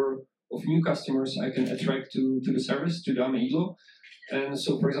 like number of new customers I can attract to the service, to Dáme jídlo. And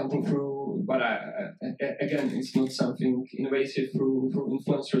so, for example, again, it's not something innovative. Through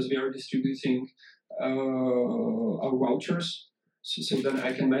influencers, we are distributing our vouchers. So then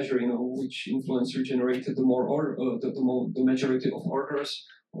I can measure, which influencer generated the majority of orders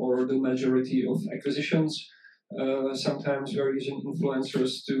or the majority of acquisitions. Sometimes we are using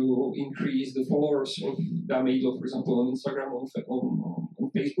influencers to increase the followers of Dáme jídlo, for example, on Instagram,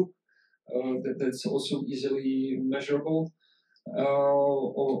 on Facebook. That's also easily measurable.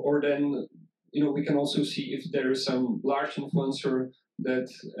 Or then, we can also see if there is some large influencer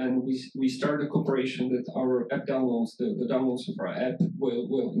and we start a cooperation that our app downloads, the downloads of our app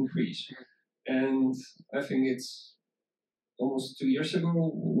will increase. And I think it's almost 2 years ago,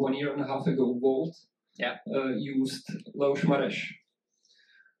 1.5 years ago, Volt used Leoš Mareš.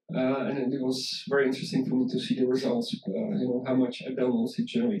 And it was very interesting for me to see the results, how much app downloads it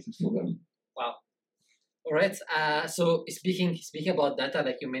generated for them. Wow. All right. So speaking about data,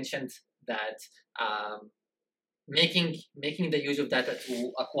 like you mentioned, that making the use of data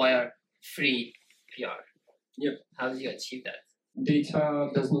to acquire free PR. Yep. How do you achieve that? Data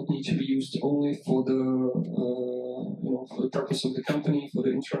does not need to be used only for the for the purpose of the company, for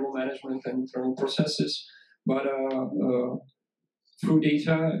the internal management and internal processes, but through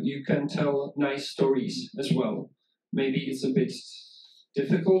data you can tell nice stories as well. Maybe it's a bit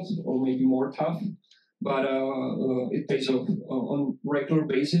difficult or maybe more tough, but it pays off on regular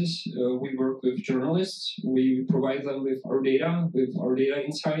basis. We work with journalists. We provide them with our data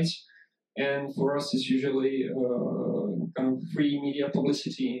insights, and for us, it's usually kind of free media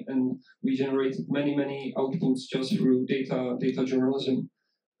publicity, and we generated many outputs just through data journalism.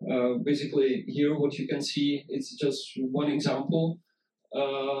 Basically, here what you can see, it's just one example.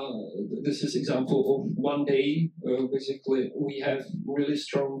 This is example of one day. Basically, we have really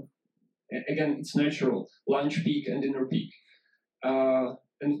strong. Again, it's natural lunch peak and dinner peak.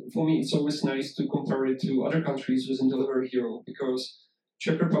 And for me, it's always nice to compare it to other countries within Delivery Hero, because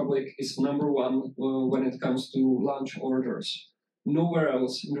Czech Republic is number one when it comes to lunch orders. Nowhere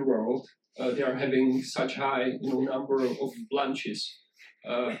else in the world they are having such high number of lunches.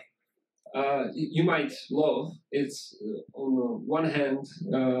 You might love it's on one hand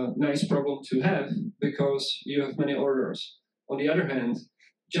nice problem to have because you have many orders. On the other hand,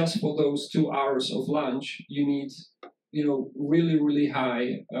 just for those 2 hours of lunch, you need really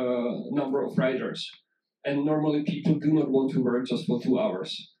high number of riders, and normally people do not want to work just for 2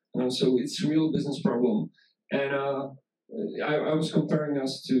 hours. So it's a real business problem. And I was comparing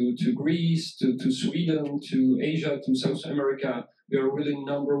us to Greece, to Sweden, to Asia, to South America. We are really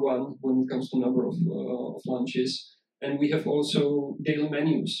number one when it comes to number of lunches. And we have also daily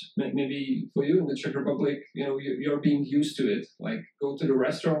menus. Maybe for you in the Czech Republic, you're being used to it. Like go to the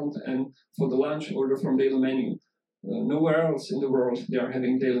restaurant and for the lunch order from daily menu. Nowhere else in the world they are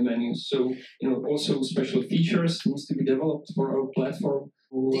having daily menus. So also special features needs to be developed for our platform.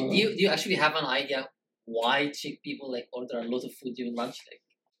 Do you actually have an idea why Czech people order a lot of food during lunch?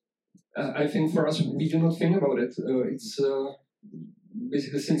 I think for us, we do not think about it. It's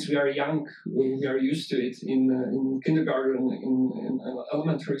basically since we are young, we are used to it. In kindergarten, in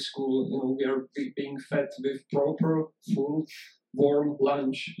elementary school, we are being fed with proper full warm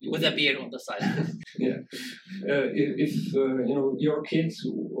lunch with a beer on the side. Yeah, if your kids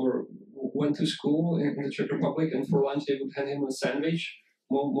or went to school in the Czech Republic and for lunch they would hand him a sandwich,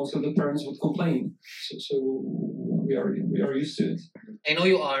 most of the parents would complain. So we are used to it. I know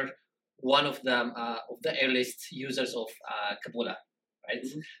you are one of the earliest users of Kabula, right?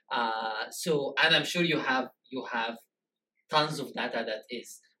 Mm-hmm. And I'm sure you have tons of data that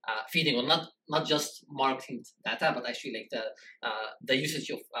is feeding on not just marketing data, but actually the usage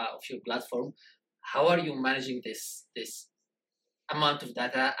of your platform. How are you managing this amount of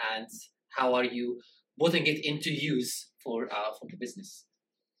data, and how are you putting it into use for the business?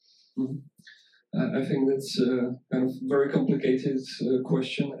 Mm-hmm. I think that's a kind of very complicated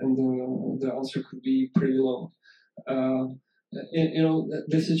question, and the answer could be pretty long.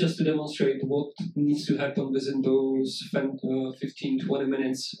 This is just to demonstrate what needs to happen within those 15-20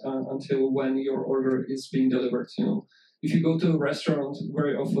 minutes until when your order is being delivered. If you go to a restaurant,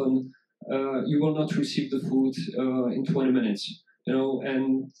 very often you will not receive the food in 20 minutes.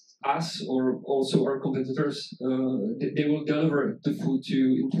 And us or also our competitors, they will deliver the food to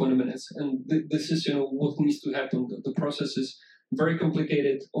you in 20 minutes. And this is what needs to happen. The process is very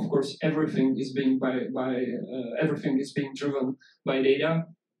complicated. Of course, everything is being everything is being driven by data.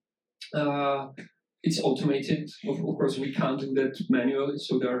 It's automated. Of course, we can't do that manually,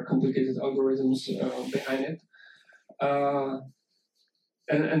 so there are complicated algorithms behind it.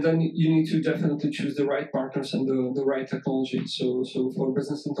 And then you need to definitely choose the right partners and the right technology. So for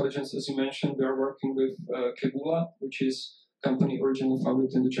business intelligence, as you mentioned, we are working with Kabula, which is a company originally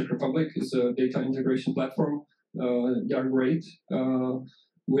founded in the Czech Republic. It's a data integration platform. They are great.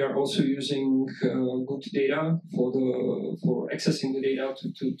 We are also using good data for accessing the data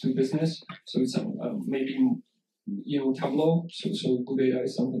to business. So it's maybe Tableau. So good data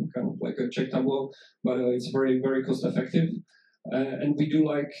is something kind of like a Czech Tableau, but it's very very cost effective. And we do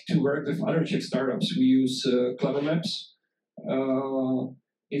like to work with other Czech startups. We use Clever Maps.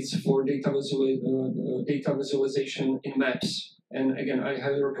 It's for data visualization in maps. And again, I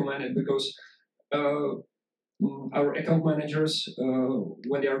highly recommend it because our account managers,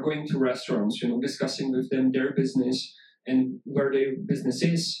 when they are going to restaurants, discussing with them their business and where their business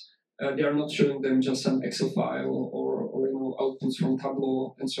is, they are not showing them just some Excel file or outputs from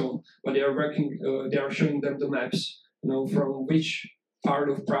Tableau and so on, but they are showing them the maps, from which part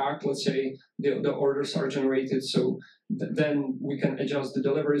of Prague, let's say, the orders are generated. So then we can adjust the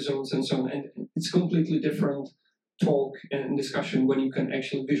delivery zones and so on. And it's completely different talk and discussion when you can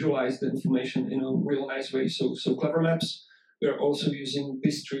actually visualize the information in a real nice way. So Clever Maps, we're also using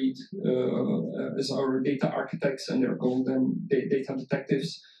BizStreet as our data architects, and they're called them data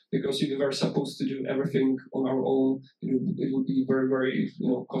detectives, because if we were supposed to do everything on our own, it would be very, very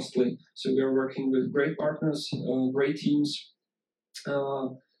costly. So we are working with great partners, great teams.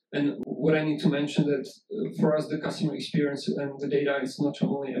 And what I need to mention that for us, the customer experience and the data is not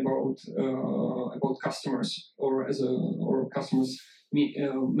only about customers or customers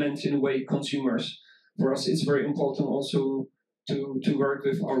meant in a way consumers. For us, it's very important also to work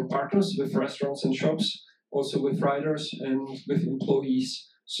with our partners, with restaurants and shops, also with riders and with employees.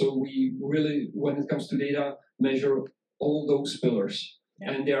 So we really, when it comes to data, measure all those pillars,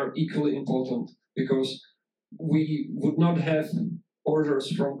 and they are equally important because we would not have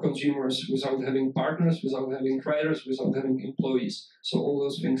orders from consumers without having partners, without having riders, without having employees. So all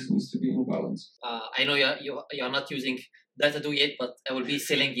those things needs to be in balance. I know you're not using Datadog yet, but I will be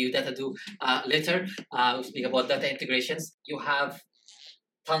selling you Datadog later. We'll speak about data integrations. You have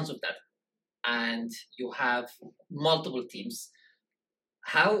tons of data, and you have multiple teams.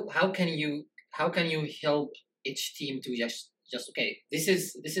 How can you help each team to just okay, this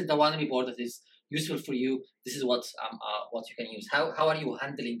is the one report that is useful for you. This is what you can use. How are you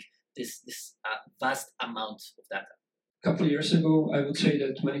handling this vast amount of data? A couple of years ago, I would say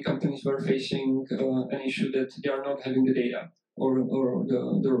that many companies were facing an issue that they are not having the data or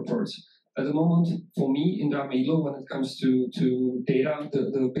the reports. At the moment, for me in Darmeilo, when it comes to data,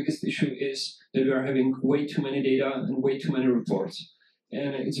 the biggest issue is that we are having way too many data and way too many reports.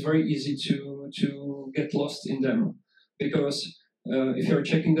 And it's very easy to get lost in them because if you're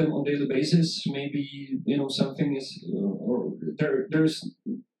checking them on daily basis, maybe something is or there's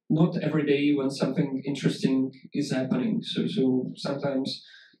not every day when something interesting is happening. So sometimes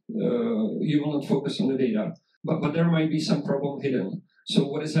you will not focus on the data, but there might be some problem hidden. So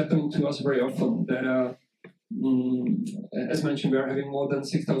what is happening to us very often that as mentioned, we are having more than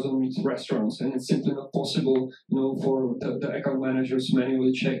 6,000 restaurants, and it's simply not possible, for the account managers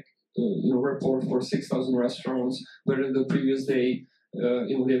manually check, report for 6,000 restaurants, whether the previous day,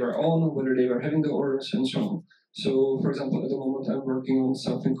 they were on, whether they were having the orders, and so on. So, for example, at the moment, I'm working on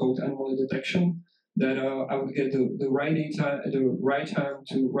something called anomaly detection, that I would get the right data at the right time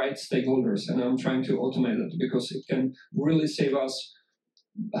to right stakeholders, and I'm trying to automate it because it can really save us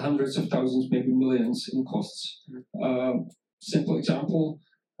hundreds of thousands, maybe millions in costs. Simple example,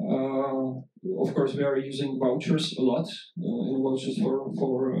 of course, we are using vouchers a lot, vouchers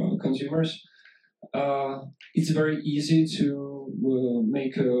for consumers. It's very easy to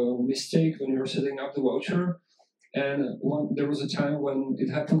make a mistake when you're setting up the voucher. And there was a time when it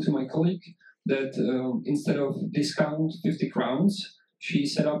happened to my colleague that instead of discount 50 crowns, she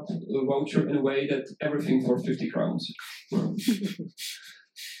set up a voucher in a way that everything for 50 crowns.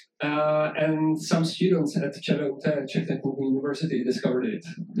 And some students at Czech Technical University discovered it.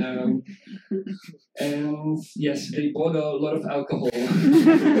 And yes, they bought a lot of alcohol.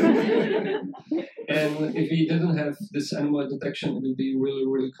 And if we didn't have this anomaly detection, it would be really,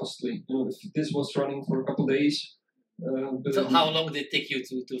 really costly. If this was running for a couple of days. So how long did it take you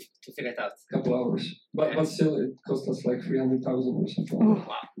to figure it out? A couple hours. But still, it cost us like 300,000 or something.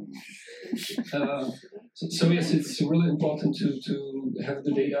 Wow. So yes, it's really important to have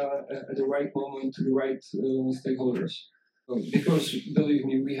the data at the right moment to the right stakeholders. Because, believe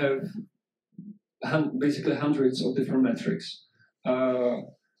me, we have basically hundreds of different metrics.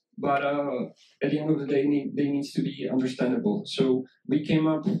 But at the end of the day, they need to be understandable. So we came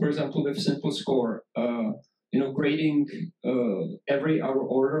up, for example, with Simple Score, grading every our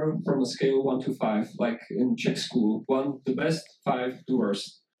order from a scale 1 to 5, like in Czech school. 1 the best, 5 the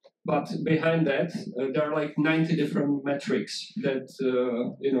worst. But behind that, there are like 90 different metrics that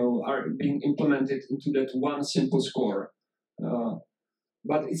are being implemented into that one simple score.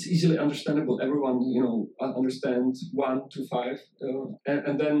 But it's easily understandable. Everyone, understands 1 to 5,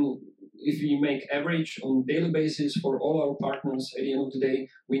 and then if we make average on daily basis for all our partners, at the end of the day,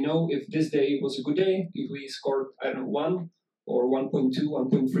 we know if this day was a good day, if we scored 1 or 1.2,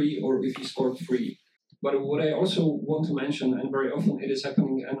 1.3, or if we scored 3. But what I also want to mention, and very often it is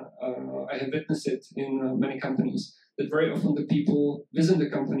happening, and I have witnessed it in many companies, that very often the people within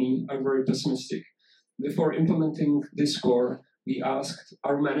the company are very pessimistic. Before implementing this score, we asked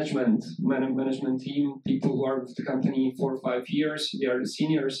our management team, people who are with the company 4 or 5 years, they are the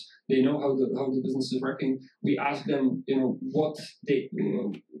seniors, they know how the business is working. We asked them, what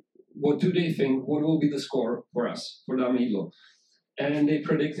do they think, what will be the score for us, for Darmeilo? And they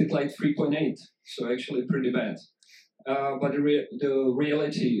predicted like 3.8, so actually pretty bad. But the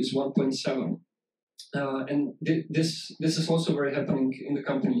reality is 1.7. And this is also very happening in the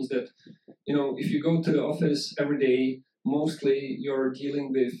companies that, if you go to the office every day, mostly you're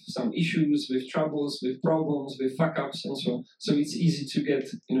dealing with some issues, with troubles, with problems, with fuck-ups, and so on. So it's easy to get,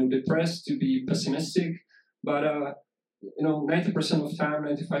 depressed, to be pessimistic. But, 90% of time,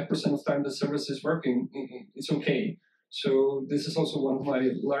 95% of time, the service is working. It's okay. So this is also one of my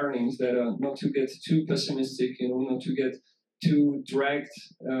learnings, that not to get too pessimistic, not to get too dragged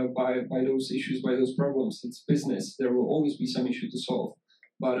by those issues, by those problems. It's business. There will always be some issue to solve,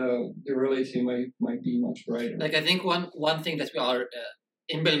 but the reality might be much brighter. Like, I think one thing that we are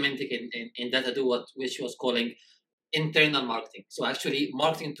implementing in Datadoo, which was calling internal marketing. So actually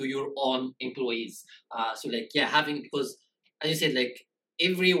marketing to your own employees. Because as you said, like,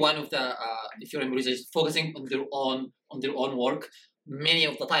 every one of the if your employees is focusing on their own work, many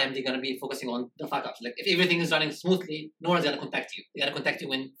of the time they're gonna be focusing on the fuck ups. Like, if everything is running smoothly, no one's gonna contact you. They're gonna contact you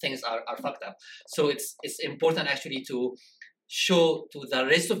when things are fucked up. So it's important actually to show to the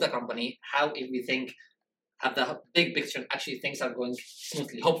rest of the company how everything, have the big picture. Actually, things are going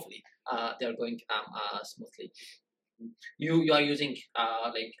smoothly. Hopefully, they are going smoothly. You are using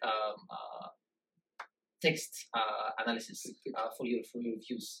text analysis for your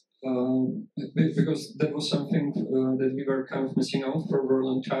views. Because that was something that we were kind of missing out for a very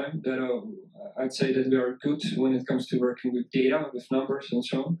long time. That I'd say that we are good when it comes to working with data, with numbers and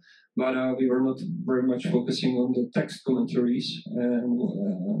so on, but we were not very much focusing on the text commentaries and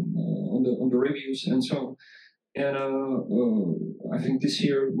on the reviews and so on. And I think this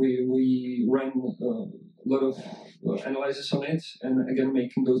year we ran a lot of analysis on it, and again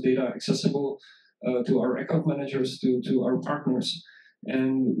making those data accessible to our account managers, to our partners.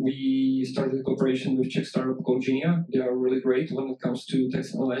 And we started a cooperation with Czech startup called Genia. They are really great when it comes to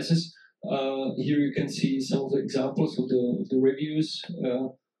text analysis. Here you can see some of the examples of the reviews.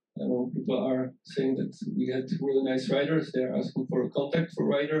 I know people are saying that we had really nice writers. They're asking for a contact for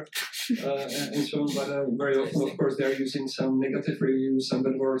writer and so on. But very often, of course, they're using some negative reviews, some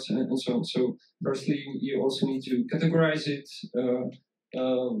bad words, and so on. So firstly, you also need to categorize it.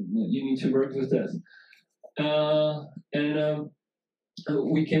 You need to work with that.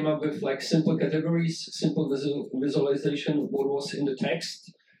 We came up with like simple categories, simple visualization of what was in the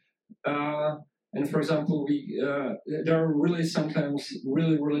text. And for example, there are really sometimes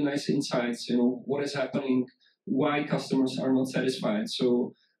really nice insights. What is happening, why customers are not satisfied.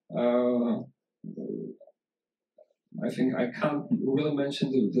 So I think I can't really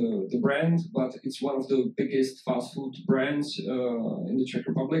mention the brand, but it's one of the biggest fast food brands in the Czech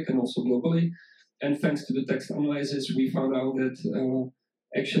Republic and also globally. And thanks to the text analysis, we found out that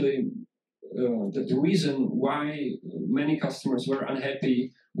that the reason why many customers were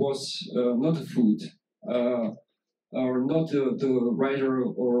unhappy was not the food, or not the rider,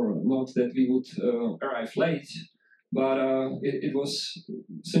 or not that we would arrive late, but it was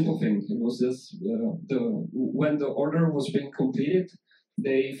simple thing. It was just when the order was being completed,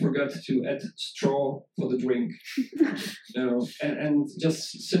 they forgot to add straw for the drink. And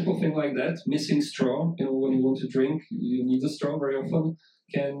just simple thing like that, missing straw. When you want to drink, you need a straw very often.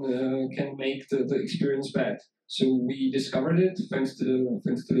 Can make the experience bad. So we discovered it thanks to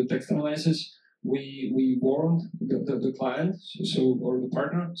the text analysis. We warned the client, or the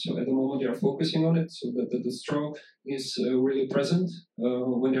partner. So at the moment they are focusing on it, so that the straw is really present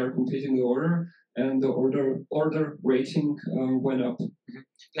when they are completing the order, and the order rating went up.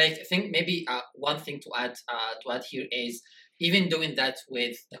 Like, I think maybe one thing to add here is even doing that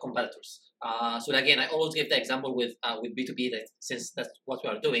with the competitors. So again, I always give the example with B2B, that since that's what we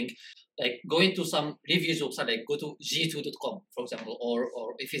are doing, like going to some reviews website, like go to g2.com, for example, or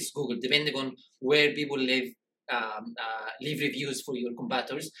if it's Google, depending on where people leave reviews for your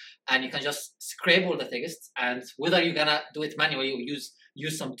competitors, and you can just scrape all the text, and whether you're gonna do it manually or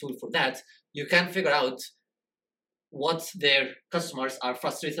use some tool for that, you can figure out what their customers are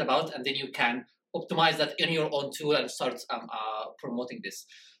frustrated about, and then you can optimize that in your own tool and start promoting this.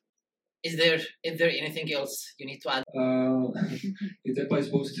 Is there anything else you need to add? It applies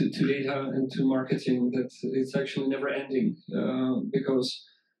both to data and to marketing, that it's actually never ending. Because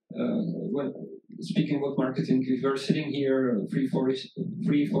when speaking about marketing, if we were sitting here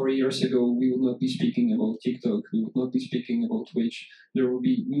 4 years ago, we would not be speaking about TikTok, we would not be speaking about Twitch. There will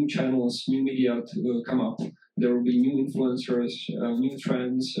be new channels, new media to come up. There will be new influencers, new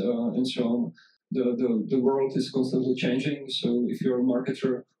trends, and so on. The world is constantly changing, so if you're a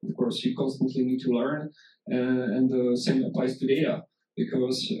marketer, of course, you constantly need to learn, and the same applies to data,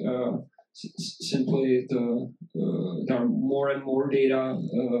 because simply there are more and more data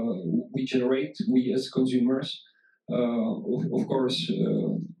we generate, we as consumers. Of course,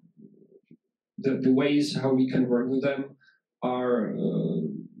 the ways how we can work with them are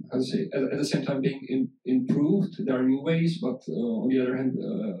at the same time being improved. There are new ways, but on the other hand,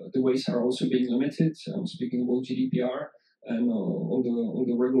 the ways are also being limited. I'm speaking about GDPR and all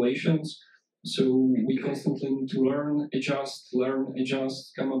the regulations. So we constantly need to learn, adjust,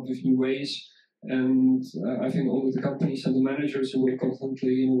 come up with new ways. And I think only the companies and the managers who will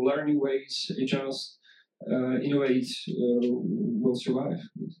constantly learn new ways, adjust, innovate, will survive.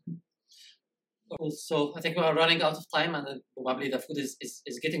 So I think we are running out of time, and probably the food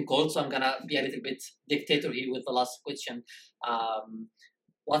is getting cold. So I'm gonna be a little bit dictator here with the last question.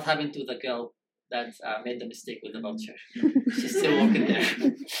 What happened to the girl that made the mistake with the voucher? She's still working there.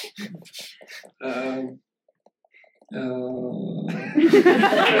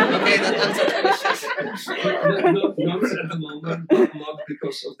 Okay, that answers the question. Not at the moment, but not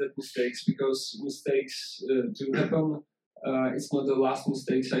because of that mistakes. Because mistakes do happen. It's not the last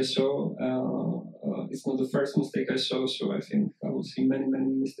mistakes I saw. It's not the first mistake I saw. So I think I will see many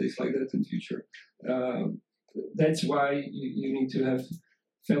mistakes like that in future. That's why you need to have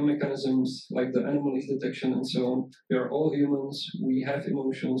fail mechanisms like the anomaly detection and so on. We are all humans. We have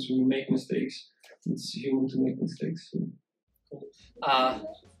emotions. We make mistakes. It's human to make mistakes. So.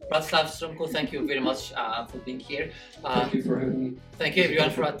 Bratislav Stromko, thank you very much for being here. Thank you for having me. Thank you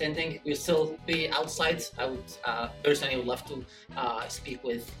everyone for attending. We'll still be outside. I would personally would love to speak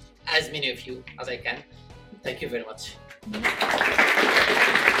with as many of you as I can. Thank you very much.